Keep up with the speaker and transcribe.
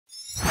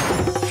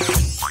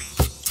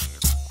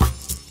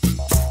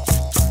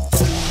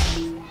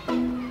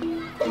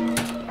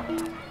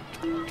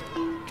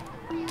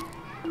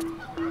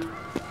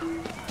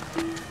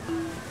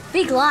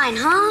big line,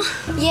 huh?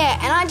 Yeah,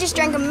 and I just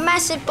drank a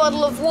massive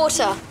bottle of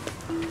water.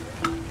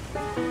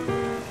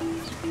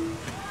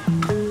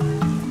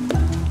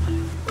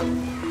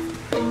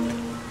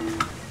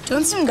 Do you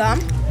want some gum?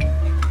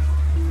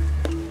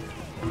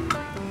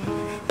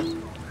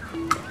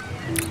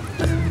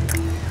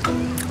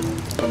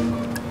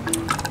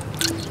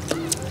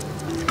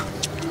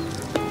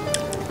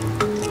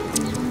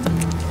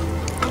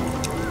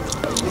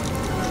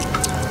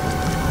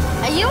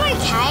 Are you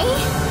okay?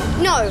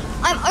 No,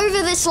 I'm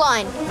over this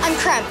line. I'm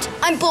cramped.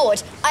 I'm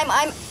bored. I'm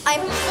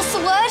what's the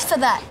word for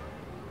that?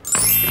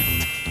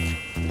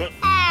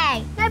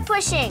 Hey, no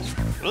pushing.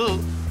 Ooh.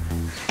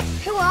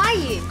 Who are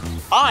you?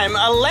 I'm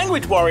a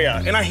language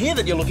warrior, and I hear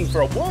that you're looking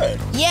for a word.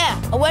 Yeah,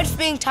 a word for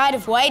being tired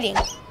of waiting.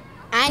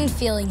 And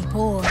feeling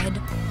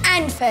bored.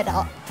 And fed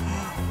up.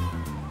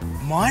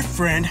 My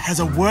friend has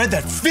a word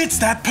that fits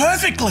that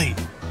perfectly.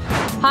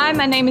 Hi,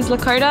 my name is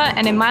Lakota,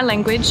 and in my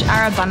language,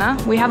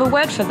 Arabana, we have a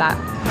word for that.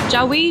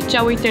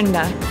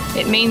 Tyawi-tyawithirnda.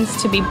 It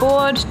means to be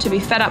bored, to be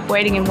fed up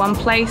waiting in one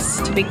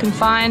place, to be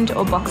confined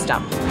or boxed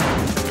up.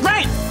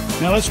 Great!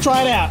 Now let's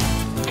try it out.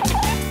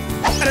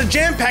 At a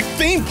jam-packed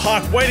theme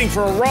park waiting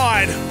for a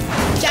ride.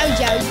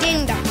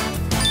 Tyawi-tyawithirnda.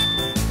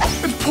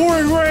 It's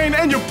pouring rain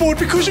and you're bored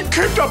because you're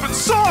cooped up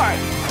inside.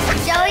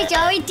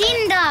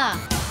 Tyawi-tyawithirnda.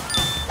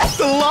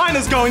 The line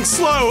is going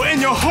slow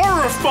and you're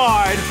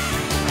horrified.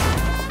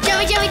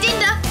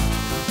 Tyawi-tyawithirnda.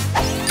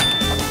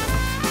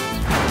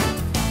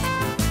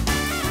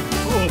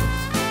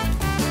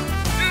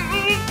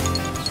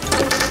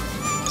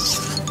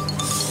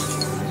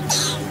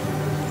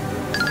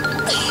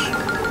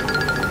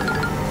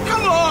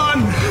 Come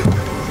on!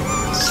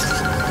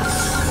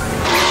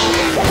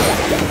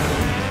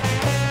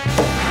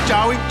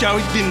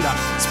 Tyawi-tyawithirnda.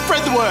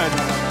 Spread the word.